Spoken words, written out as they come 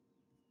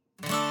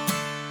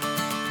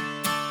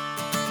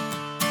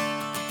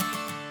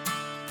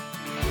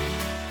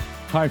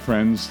Hi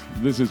friends,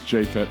 this is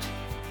Japhet.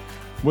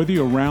 Whether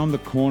you're around the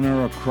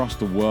corner or across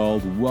the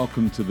world,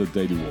 welcome to the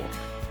Daily Walk.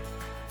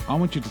 I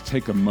want you to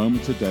take a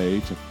moment today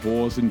to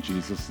pause in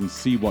Jesus and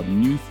see what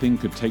new thing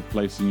could take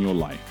place in your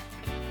life.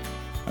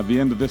 At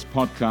the end of this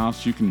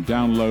podcast, you can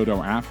download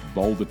our app,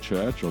 Boulder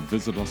Church, or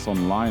visit us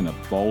online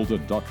at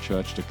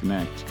boulder.church to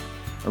connect.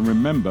 And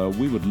remember,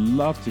 we would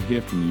love to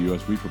hear from you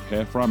as we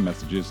prepare for our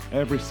messages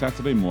every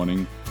Saturday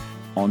morning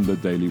on the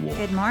Daily Walk.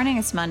 Good morning.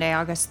 It's Monday,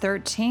 August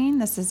 13.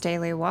 This is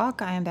Daily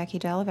Walk. I am Becky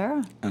De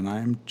Oliveira. And I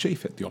am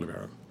Japhet De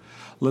Oliveira.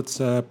 Let's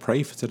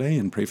pray for today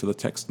and pray for the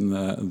text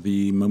and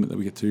the moment that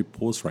we get to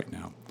pause right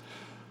now.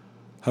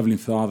 Heavenly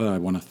Father, I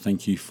want to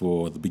thank you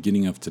for the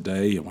beginning of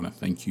today. I want to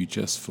thank you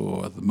just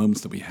for the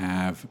moments that we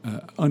have,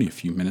 only a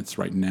few minutes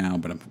right now,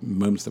 but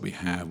moments that we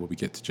have where we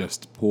get to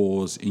just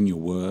pause in your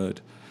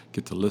word,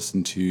 get to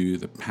listen to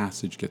the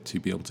passage, get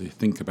to be able to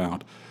think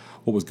about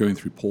what was going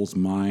through Paul's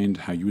mind,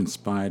 how you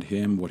inspired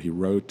him, what he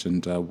wrote,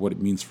 and what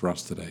it means for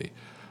us today.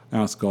 I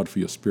ask God for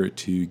your Spirit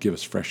to give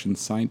us fresh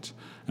insight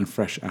and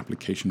fresh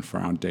application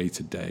for our day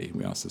to day.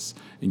 We ask this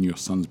in your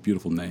Son's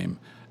beautiful name.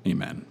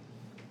 Amen.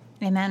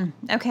 Amen.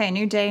 Okay,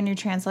 new day, new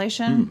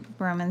translation.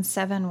 Romans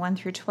 7, 1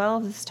 through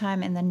 12, this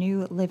time in the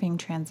New Living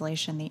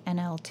Translation, the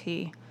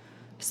NLT.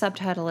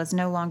 Subtitle is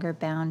No Longer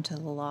Bound to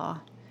the Law.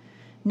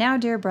 Now,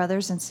 dear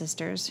brothers and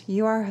sisters,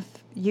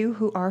 you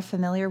who are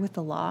familiar with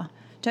the law,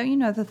 don't you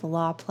know that the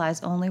law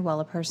applies only while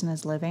a person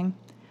is living?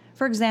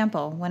 For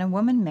example, when a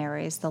woman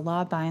marries, the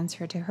law binds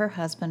her to her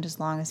husband as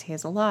long as he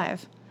is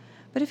alive.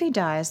 But if he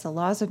dies, the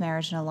laws of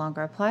marriage no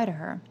longer apply to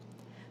her.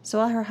 So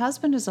while her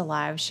husband is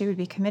alive, she would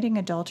be committing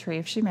adultery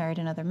if she married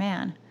another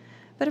man.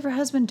 But if her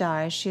husband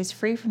dies, she is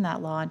free from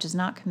that law and does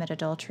not commit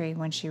adultery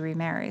when she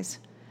remarries.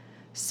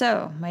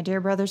 So, my dear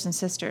brothers and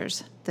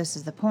sisters, this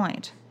is the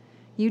point.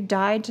 You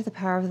died to the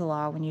power of the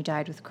law when you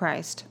died with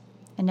Christ.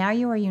 And now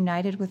you are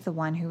united with the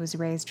one who was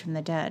raised from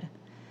the dead.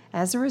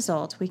 As a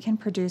result, we can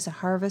produce a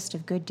harvest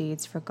of good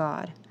deeds for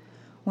God.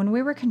 When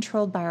we were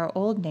controlled by our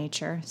old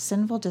nature,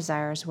 sinful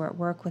desires were at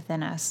work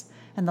within us,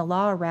 and the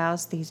law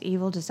aroused these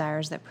evil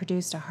desires that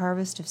produced a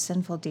harvest of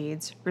sinful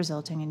deeds,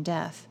 resulting in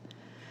death.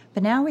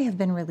 But now we have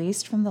been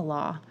released from the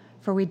law,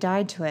 for we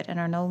died to it and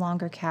are no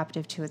longer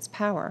captive to its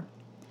power.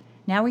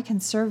 Now we can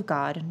serve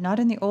God, not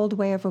in the old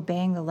way of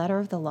obeying the letter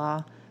of the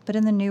law, but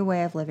in the new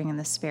way of living in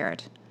the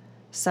Spirit.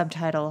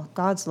 Subtitle,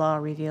 God's Law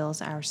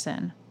Reveals Our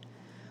Sin.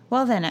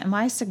 Well then, am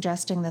I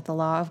suggesting that the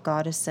law of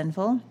God is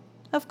sinful?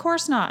 Of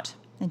course not.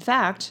 In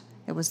fact,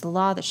 it was the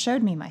law that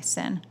showed me my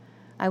sin.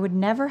 I would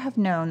never have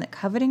known that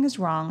coveting is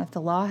wrong if the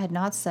law had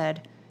not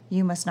said,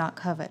 you must not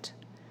covet.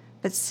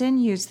 But sin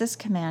used this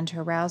command to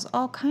arouse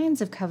all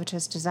kinds of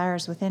covetous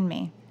desires within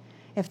me.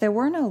 If there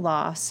were no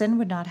law, sin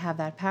would not have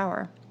that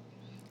power.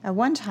 At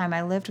one time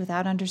I lived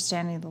without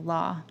understanding the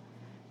law.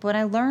 But when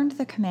I learned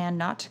the command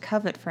not to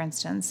covet, for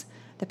instance,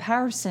 the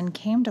power of sin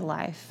came to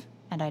life,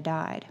 and I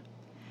died.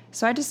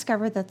 So I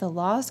discovered that the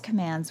law's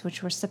commands,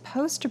 which were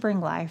supposed to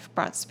bring life,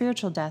 brought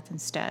spiritual death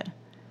instead.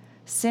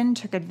 Sin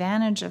took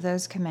advantage of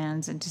those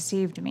commands and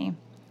deceived me.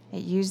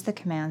 It used the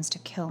commands to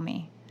kill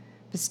me.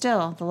 But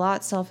still, the law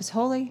itself is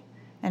holy,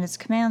 and its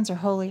commands are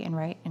holy and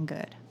right and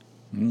good.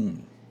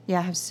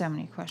 Yeah, I have so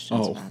many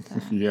questions about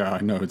that. Yeah,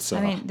 I know.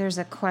 I mean, there's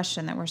a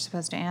question that we're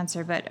supposed to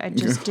answer, but I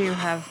just do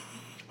have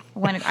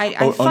one.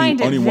 I find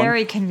it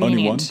very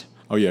convenient.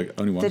 Oh, yeah,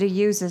 only one. That he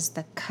uses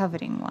the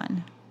coveting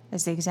one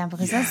as the example,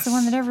 because that's the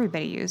one that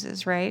everybody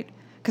uses, right?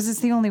 Because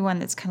it's the only one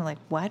that's kind of like,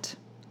 what?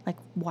 Like,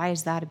 why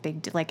is that a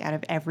big deal? Like, out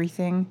of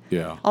everything?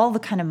 Yeah. All the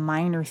kind of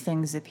minor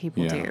things that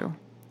people do.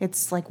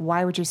 It's like,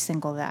 why would you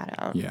single that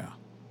out? Yeah.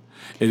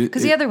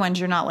 Because the other ones,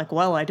 you're not like,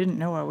 well, I didn't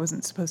know I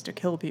wasn't supposed to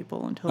kill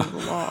people until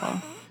the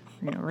law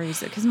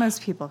raised it. Because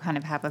most people kind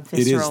of have a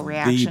visceral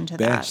reaction to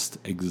that. It is the best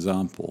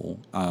example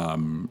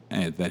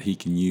that he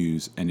can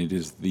use, and it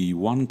is the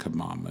one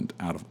commandment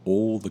out of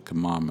all the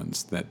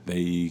commandments that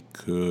they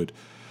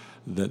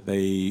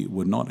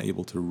were not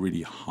able to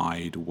really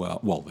hide well.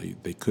 Well,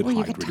 they could hide really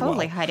well. You could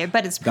totally hide it,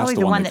 but it's probably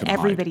the one that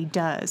everybody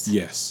does.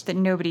 Yes. That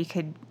nobody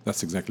could...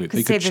 That's exactly it.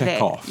 They could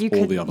check off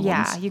all the other ones.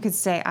 Yeah, you could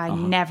say, I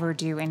never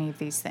do any of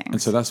these things. And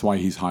so that's why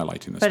he's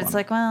highlighting this one. But it's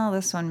like, well,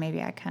 this one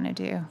maybe I kind of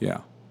do. Yeah.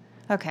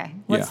 Okay,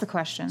 what's the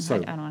question? So, I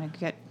don't want to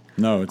get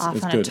it's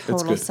off on good. a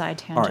total side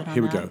tangent. All right,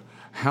 here we go.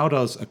 How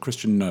does a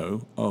Christian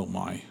know,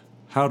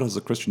 how does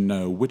a Christian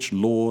know which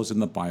laws in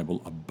the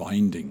Bible are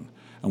binding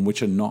and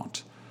which are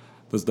not?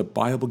 Does the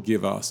Bible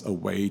give us a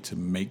way to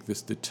make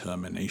this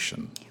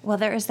determination? Well,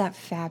 there is that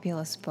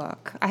fabulous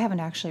book. I haven't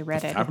actually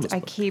read it. I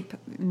keep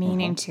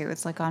meaning to.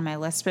 It's like on my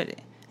list, and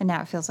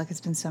now it feels like it's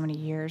been so many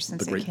years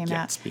since it came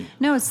out.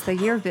 No, it's the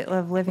Year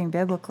of Living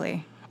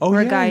Biblically.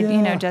 Where a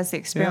guy, does the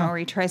experiment where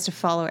he tries to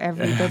follow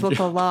every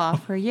biblical law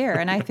for a year,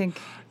 and I think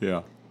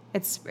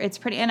it's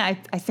pretty. And I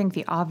think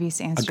the obvious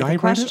answer to the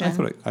question. A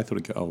guy read it? I thought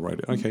it. Oh, right.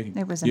 Okay.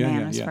 It was a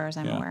man, as far as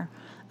I'm aware.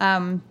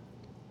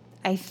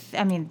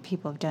 I mean,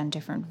 people have done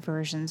different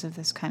versions of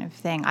this kind of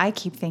thing. I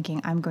keep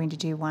thinking I'm going to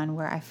do one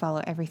where I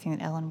follow everything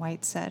that Ellen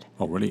White said.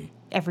 Oh, really?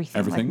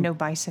 Everything? Like no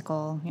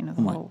bicycle, the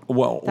whole...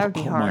 Well, that would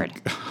be hard.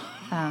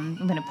 I'm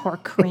going to pour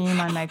cream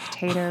on my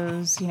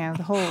potatoes,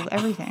 the whole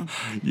everything.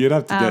 You'd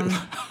have to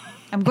get...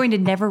 I'm going to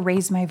never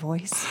raise my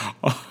voice.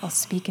 I'll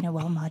speak in a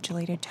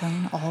well-modulated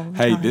tone all the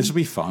time. Hey, this will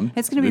be fun.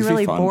 It's going to be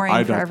really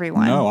boring for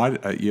everyone. No, it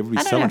would be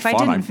I don't so know. much If I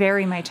fun. didn't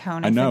vary my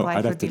tone, I think life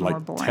I'd have would be to more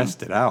boring.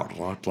 test it out.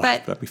 But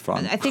That'd be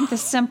fun. I think the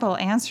simple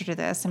answer to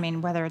this,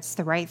 whether it's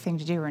the right thing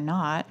to do or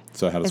not,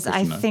 So how does is I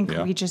Christian know? think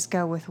Yeah. we just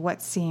go with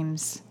what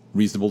seems...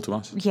 Reasonable to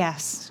us?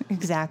 Yes,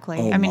 exactly.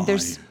 Oh my.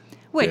 There's...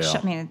 Which,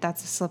 Yeah.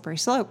 that's a slippery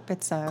slope.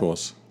 Of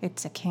course.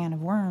 It's a can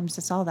of worms.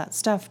 It's all that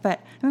stuff. But,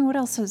 what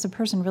else is a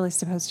person really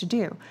supposed to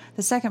do?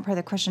 The second part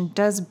of the question,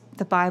 does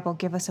the Bible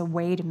give us a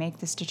way to make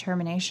this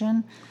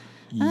determination?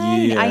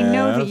 I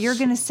know that you're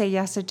going to say,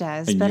 yes, it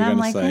does. And but you're I'm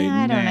gonna like, say,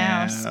 I don't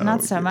know. "No."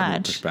 Not so I'm gonna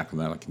much. push back on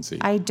that, I can see.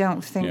 I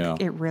don't think Yeah.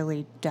 it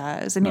really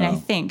does. I No.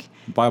 think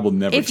The Bible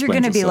never if you're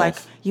going explains to be like,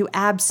 itself. you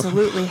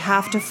absolutely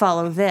have to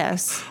follow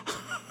this,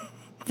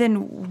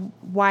 then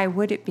why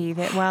would it be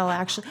that,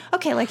 actually,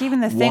 okay, like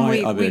even the thing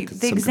Why are there the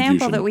some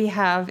example confusion? that we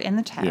have in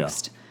the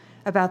text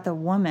about the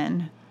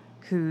woman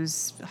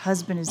whose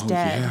husband is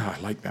dead. yeah,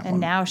 I like that and one.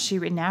 now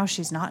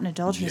she's not an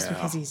adulteress Yeah.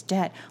 because he's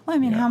dead. Well,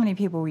 Yeah. how many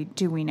people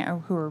do we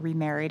know who are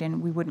remarried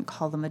and we wouldn't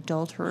call them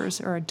adulterers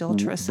or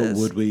adulteresses?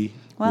 But would we?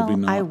 Well, would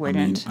we not? I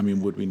wouldn't.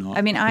 Would we not?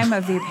 I'm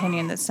of the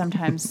opinion that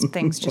sometimes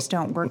things just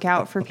don't work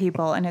out for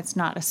people, and it's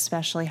not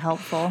especially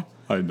helpful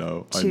I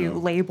know. to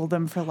label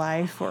them for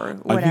life or I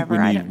think whatever.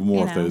 we need don't- more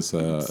you of know.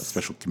 those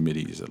special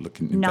committees that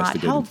look and Not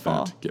investigate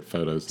helpful. that, get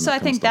photos. And So that I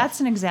kind think of stuff. that's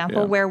an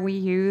example Yeah. where we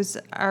use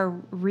our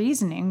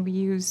reasoning. We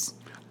use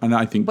And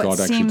I think what God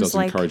actually seems does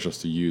like- encourage us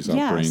to use our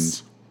yes,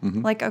 brains.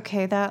 like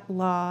okay, that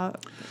law.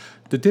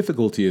 The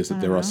difficulty is that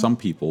there Uh-huh. are some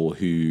people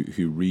who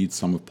read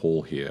some of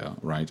Paul here,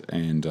 right?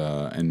 And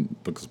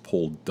because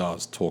Paul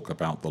does talk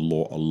about the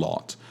law a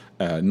lot,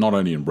 not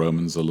only in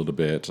Romans a little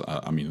bit,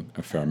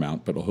 a fair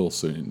amount, but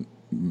also in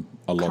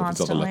a lot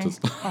Constantly, of his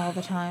other letters. all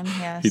the time.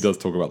 Yes, He does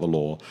talk about the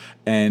law,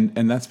 and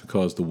that's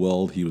because the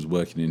world he was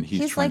working in,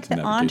 he's trying like to the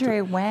navigate.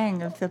 Andre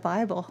Wang of the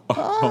Bible.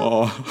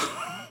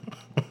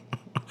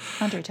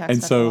 Andre talks And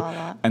about the so, law a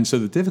lot. and so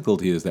the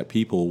difficulty is that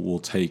people will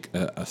take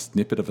a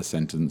snippet of a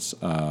sentence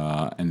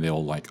and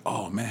they'll like,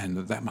 oh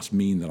man, that must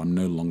mean that I'm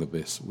no longer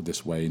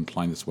this way,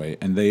 inclined this way.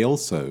 And they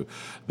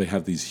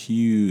have these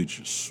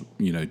huge,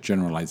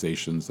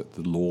 generalizations that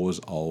the law is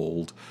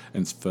old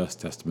and it's First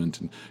Testament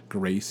and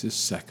grace is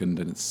second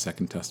and it's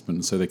Second Testament.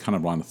 And so they kind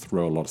of want to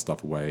throw a lot of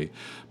stuff away.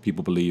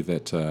 People believe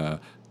that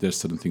there's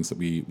certain things that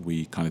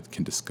we kind of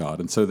can discard.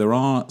 And so there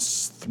are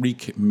three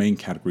main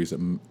categories that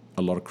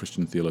a lot of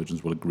Christian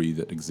theologians will agree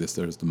that exist.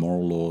 There is the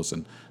moral laws,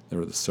 and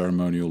there are the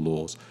ceremonial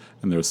laws,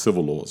 and there are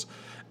civil laws.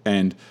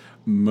 And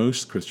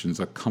most Christians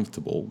are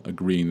comfortable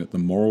agreeing that the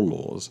moral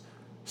laws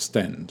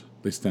stand.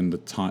 They stand the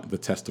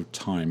test of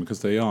time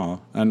because they are.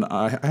 And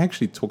I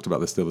actually talked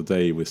about this the other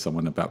day with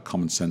someone about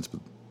common sense, but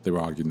they were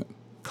arguing that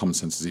common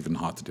sense is even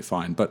hard to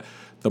define. But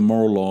the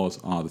moral laws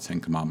are the Ten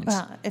Commandments.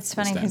 Well, it's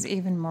funny because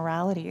even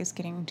morality is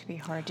getting to be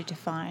hard to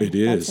define. It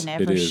is. That's an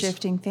It is.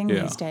 ever-shifting thing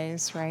Yeah. these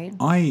days, right?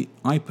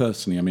 I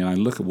personally, I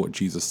look at what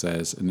Jesus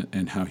says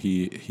and how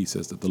he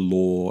says that the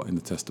law and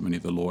the testimony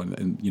of the law,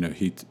 and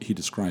he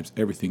describes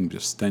everything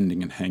just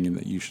standing and hanging,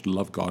 that you should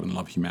love God and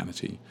love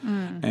humanity.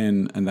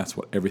 And that's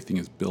what everything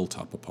is built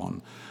up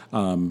upon.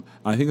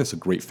 I think that's a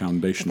great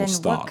foundational Then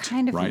start. what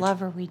kind of right?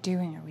 love are we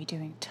doing? Are we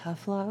doing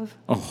tough love?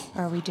 Oh.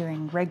 Or are we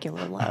doing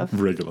regular love?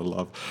 Regular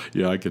love.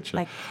 Yeah, I get you.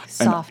 Like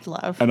soft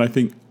love. And I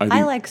think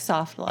I like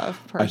soft love,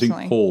 I personally.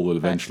 think Paul will but-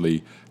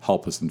 eventually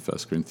help us in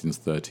 1 Corinthians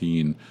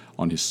 13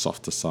 on his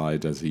softer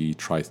side as he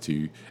tries to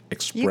You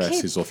express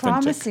keep his authentic.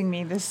 promising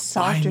me this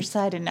softer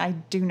side, and I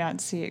do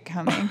not see it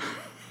coming.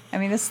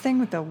 This thing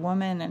with the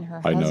woman and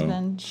her I know.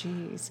 husband,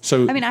 jeez.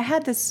 So- I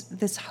had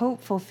this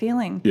hopeful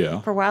feeling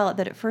Yeah. for a while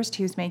that at first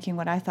he was making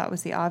what I thought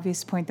was the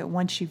obvious point that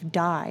once you've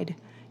died,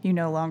 you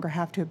no longer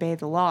have to obey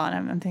the law.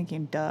 And I'm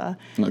thinking, duh.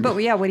 Okay. But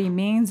yeah, what he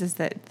means is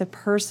that the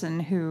person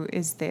who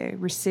is the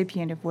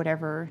recipient of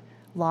whatever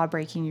law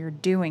breaking you're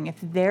doing, if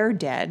they're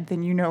dead,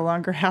 then you no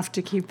longer have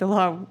to keep the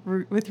law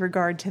with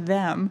regard to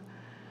them.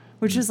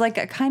 Which is like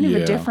a kind of Yeah.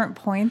 a different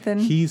point than...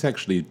 He's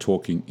actually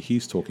talking.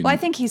 He's talking. Well, I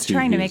think he's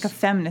trying to make a his-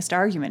 feminist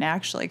argument,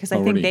 actually, because I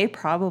Oh, think really? they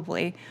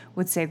probably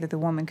would say that the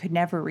woman could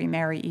never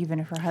remarry even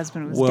if her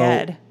husband was well,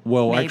 dead.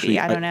 Well, Maybe, actually,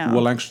 I don't know.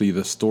 Well, actually,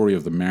 the story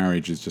of the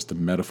marriage is just a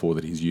metaphor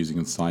that he's using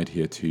inside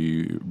here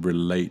to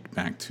relate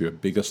back to a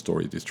bigger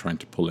story that he's trying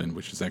to pull in,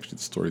 which is actually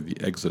the story of the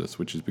Exodus,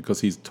 which is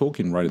because he's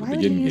talking right at Why the are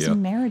you beginning using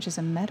here. marriage as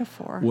a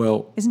metaphor?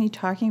 Well- isn't he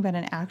talking about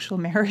an actual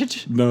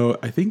marriage? No,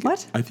 I think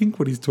What? I think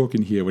what he's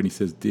talking here when he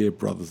says "dear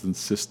brothers and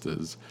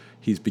sisters,"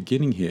 he's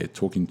beginning here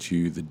talking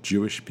to the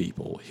Jewish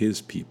people, his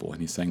people, and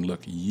he's saying,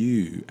 "Look,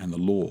 you and the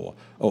law.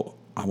 Oh,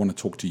 I want to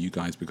talk to you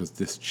guys because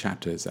this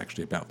chapter is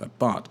actually about that."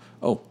 But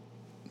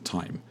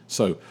time.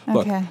 So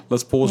look, Okay.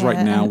 let's pause Yeah,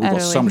 right now. I'm We've got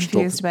utterly so much to talk.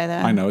 confused by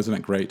that. I know, isn't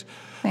that great?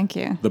 Thank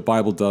you. The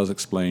Bible does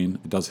explain.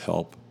 It does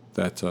help.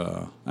 That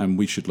and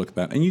we should look at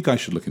that, and you guys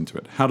should look into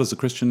it. How does a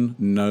Christian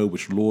know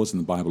which laws in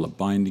the Bible are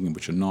binding and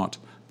which are not?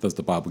 Does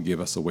the Bible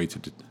give us a way to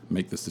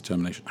make this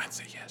determination? I'd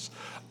say yes.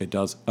 It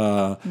does.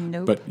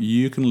 Nope. But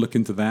you can look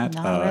into that,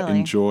 Not really.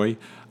 enjoy,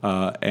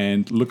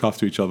 and look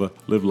after each other,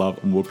 live love,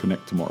 and we'll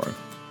connect tomorrow.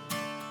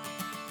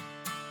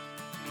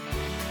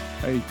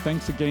 Hey,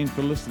 thanks again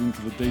for listening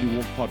to the Daily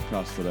Walk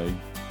podcast today.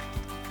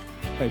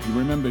 Hey,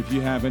 if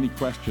you have any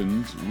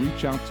questions,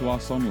 reach out to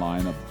us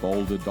online at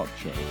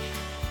boulder.church.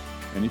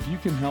 And if you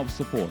can help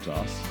support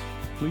us,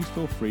 please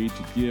feel free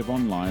to give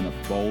online at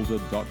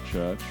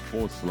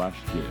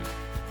boulder.church/give.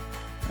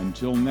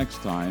 Until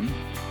next time,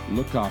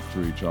 look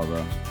after each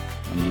other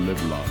and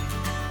live love.